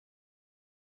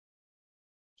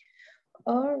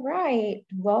All right,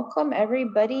 welcome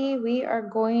everybody. We are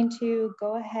going to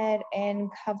go ahead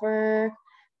and cover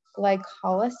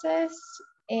glycolysis,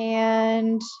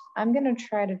 and I'm going to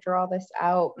try to draw this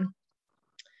out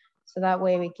so that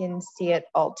way we can see it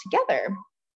all together.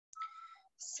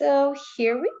 So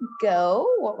here we go.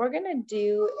 What we're going to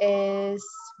do is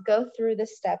go through the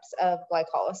steps of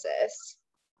glycolysis.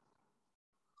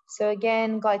 So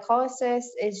again, glycolysis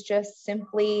is just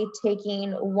simply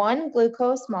taking one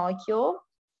glucose molecule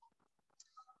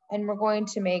and we're going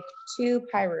to make two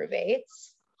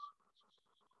pyruvates.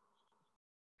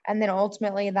 And then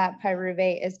ultimately that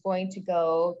pyruvate is going to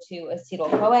go to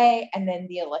acetyl-CoA and then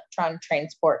the electron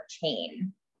transport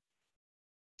chain.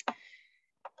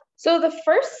 So the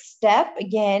first step,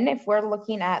 again, if we're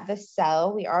looking at the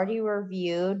cell, we already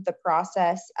reviewed the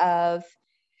process of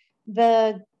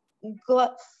the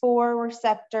GLUT4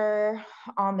 receptor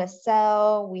on the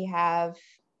cell. We have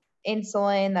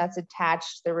insulin that's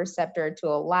attached to the receptor to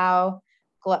allow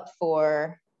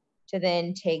GLUT4 to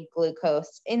then take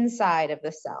glucose inside of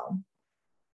the cell.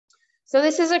 So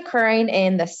this is occurring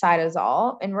in the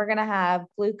cytosol, and we're going to have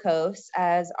glucose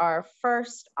as our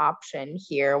first option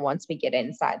here once we get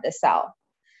inside the cell.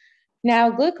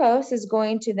 Now, glucose is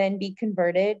going to then be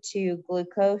converted to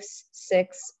glucose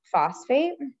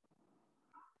 6-phosphate.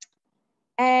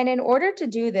 And in order to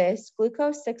do this,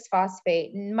 glucose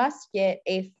 6-phosphate must get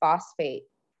a phosphate.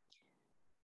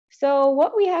 So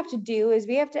what we have to do is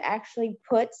we have to actually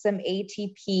put some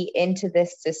ATP into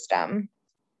this system.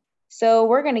 So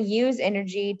we're going to use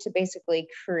energy to basically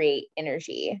create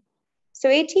energy. So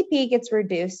ATP gets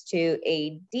reduced to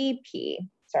ADP.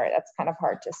 Sorry, that's kind of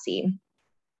hard to see.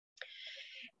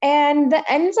 And the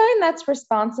enzyme that's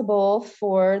responsible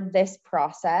for this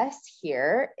process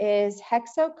here is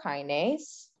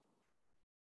hexokinase.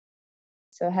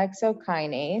 So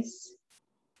hexokinase.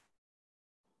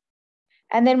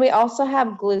 And then we also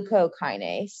have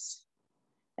glucokinase.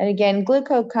 And again,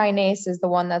 glucokinase is the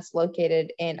one that's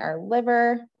located in our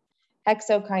liver.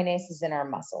 Hexokinase is in our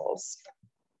muscles.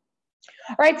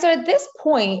 All right, so at this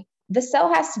point, the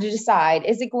cell has to decide,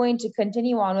 is it going to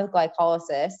continue on with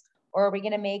glycolysis or are we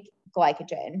going to make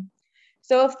glycogen?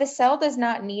 So if the cell does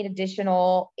not need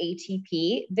additional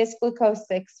ATP, this glucose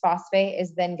 6-phosphate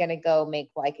is then going to go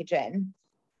make glycogen.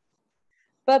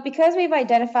 But because we've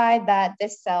identified that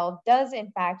this cell does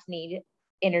in fact need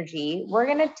energy, we're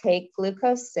going to take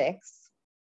glucose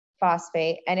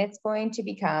 6-phosphate and it's going to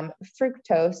become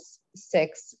fructose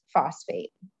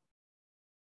 6-phosphate.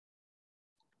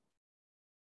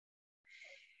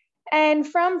 And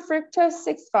from fructose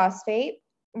 6-phosphate,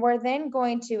 we're then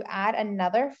going to add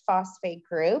another phosphate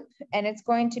group and it's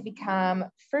going to become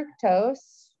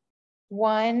fructose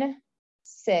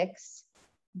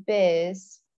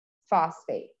 1,6-bis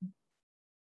phosphate.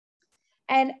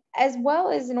 And as well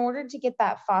as in order to get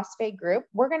that phosphate group,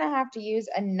 we're going to have to use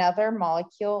another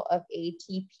molecule of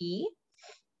ATP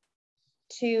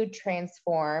to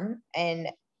transform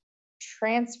and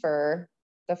transfer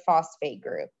the phosphate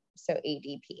group, so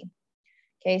ADP.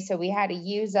 Okay, so we had to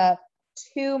use up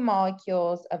two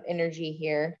molecules of energy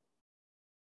here.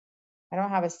 I don't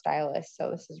have a stylus,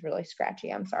 so this is really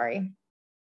scratchy, I'm sorry.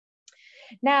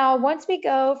 Now, once we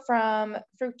go from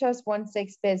fructose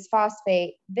 1,6-bis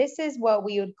phosphate, this is what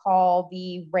we would call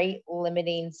the rate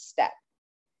limiting step.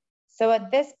 So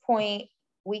at this point,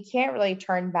 we can't really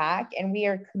turn back and we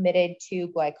are committed to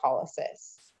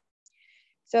glycolysis.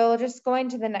 So just going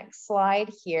to the next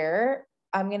slide here,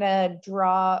 I'm going to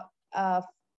draw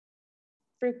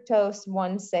fructose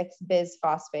 1,6-bis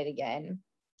phosphate again.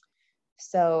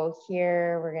 So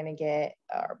here we're going to get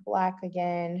our black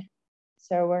again.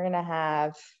 So we're going to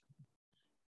have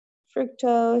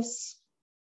fructose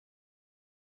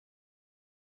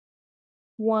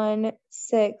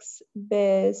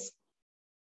 1,6-bis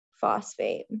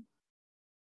phosphate.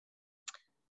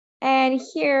 And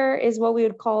here is what we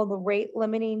would call the rate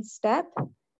limiting step,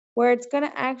 where it's going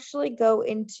to actually go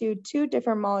into two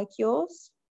different molecules.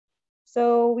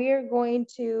 So we are going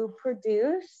to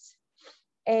produce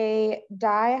a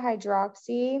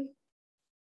dihydroxy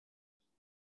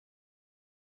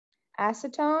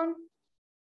acetone.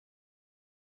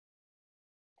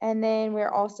 And then we're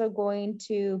also going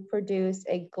to produce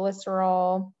a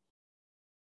glycerol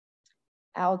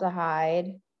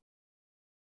aldehyde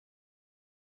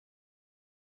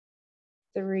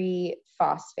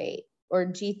 3-phosphate, or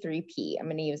G3P. I'm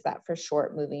going to use that for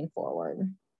short moving forward.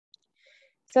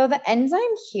 So the enzyme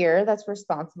here that's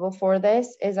responsible for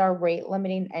this is our rate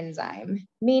limiting enzyme,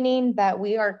 meaning that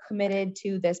we are committed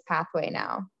to this pathway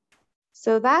now.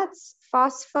 So that's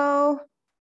phosphofructokinase.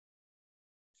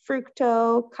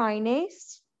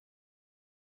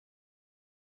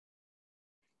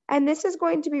 And this is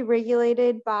going to be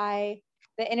regulated by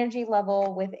the energy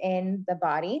level within the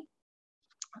body.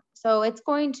 So it's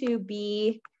going to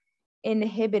be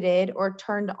inhibited or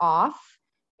turned off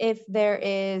if there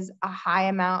is a high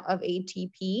amount of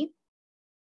ATP.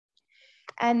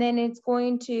 And then it's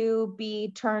going to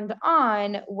be turned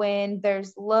on when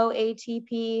there's low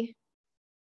ATP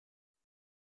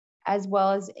as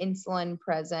well as insulin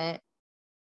present.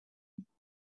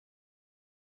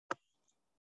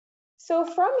 So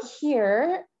from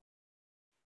here,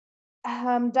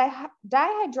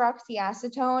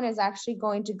 dihydroxyacetone is actually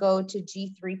going to go to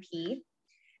G3P,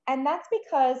 and that's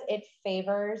because it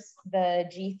favors the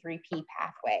G3P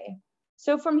pathway.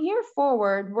 So from here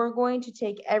forward, we're going to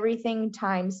take everything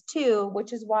times 2,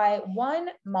 which is why 1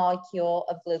 molecule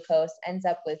of glucose ends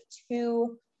up with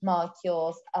 2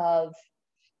 molecules of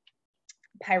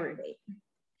pyruvate.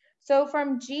 So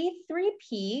from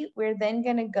G3P, we're then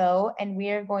going to go and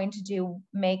we are going to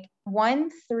make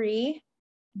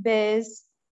 1,3-bis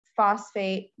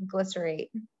phosphate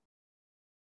glycerate.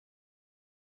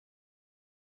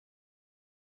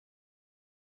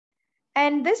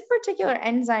 And this particular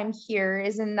enzyme here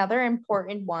is another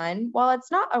important one. While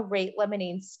it's not a rate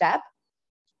limiting step,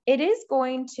 it is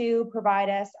going to provide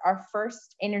us our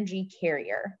first energy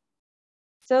carrier.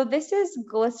 So this is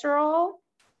glycerol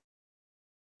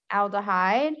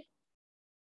aldehyde.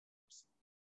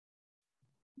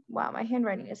 Wow, my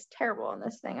handwriting is terrible on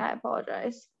this thing. I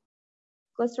apologize.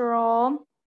 Glycerol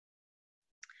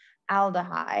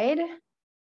aldehyde.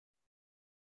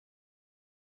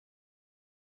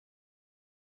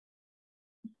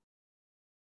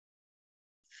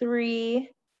 Three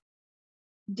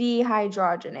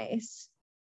dehydrogenase.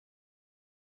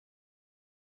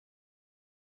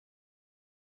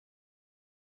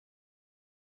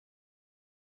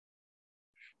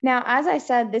 Now, as I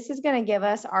said, this is going to give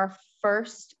us our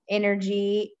first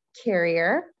energy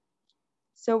carrier.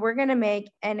 So we're going to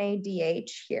make NADH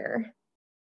here.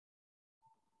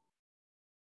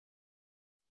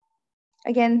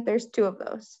 Again, there's 2 of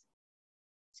those.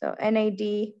 So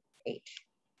NADH.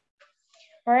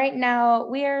 All right, now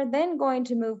we are then going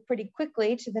to move pretty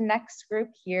quickly to the next group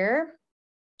here,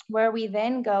 where we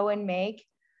then go and make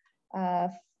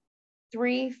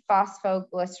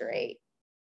 3-phosphoglycerate.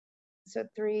 So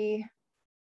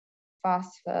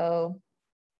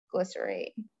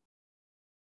 3-phosphoglycerate.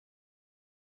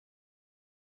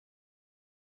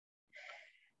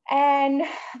 And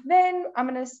then I'm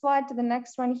going to slide to the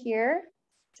next one here.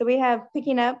 So we have,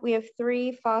 picking up, we have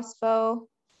 3-phosphoglycerate.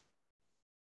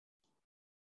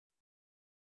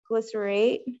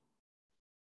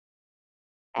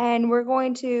 And we're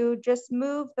going to just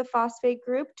move the phosphate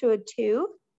group to a 2.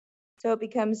 So it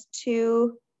becomes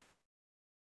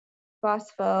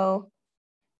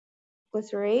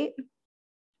 2-phosphoglycerate.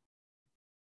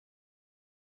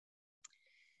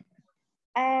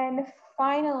 And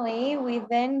finally, we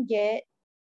then get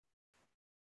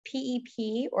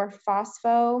PEP or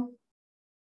phosphoenol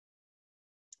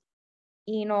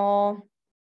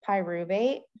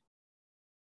pyruvate.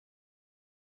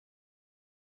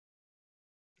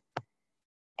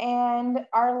 And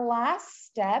our last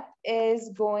step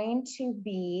is going to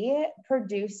be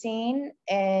producing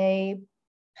a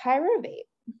pyruvate.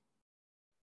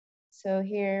 So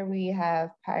here we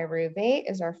have pyruvate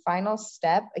is our final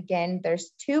step. Again,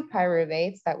 there's 2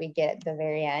 pyruvates that we get at the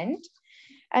very end.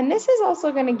 And this is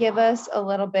also going to give us a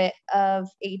little bit of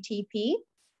ATP.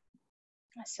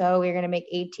 So we're going to make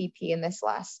ATP in this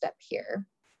last step here.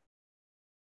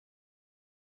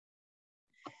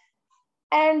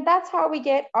 And that's how we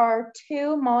get our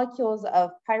 2 molecules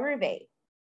of pyruvate.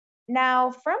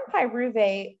 Now from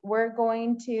pyruvate, we're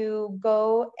going to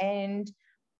go and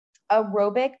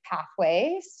aerobic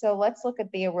pathway. So let's look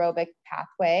at the aerobic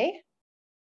pathway.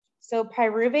 So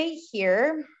pyruvate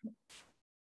here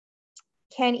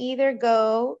can either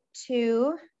go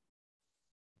to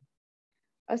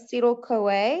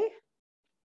acetyl-CoA,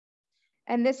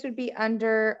 and this would be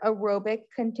under aerobic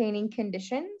containing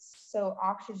conditions. So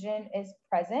oxygen is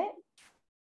present.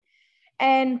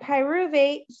 And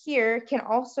pyruvate here can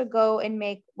also go and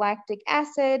make lactic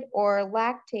acid or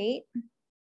lactate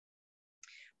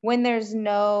when there's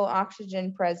no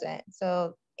oxygen present,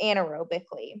 so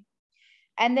anaerobically.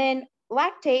 And then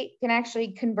lactate can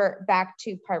actually convert back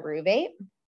to pyruvate.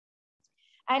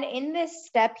 And in this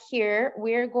step here,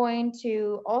 we're going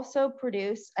to also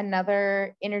produce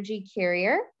another energy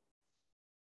carrier.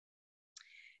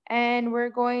 And we're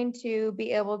going to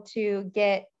be able to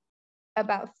get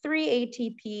about 3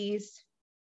 ATPs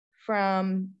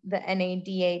from the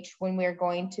NADH when we're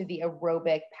going to the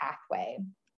aerobic pathway.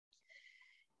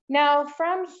 Now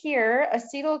from here,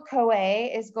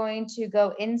 acetyl-CoA is going to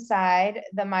go inside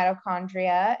the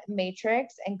mitochondria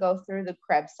matrix and go through the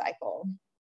Krebs cycle.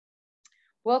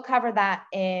 We'll cover that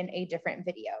in a different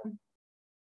video.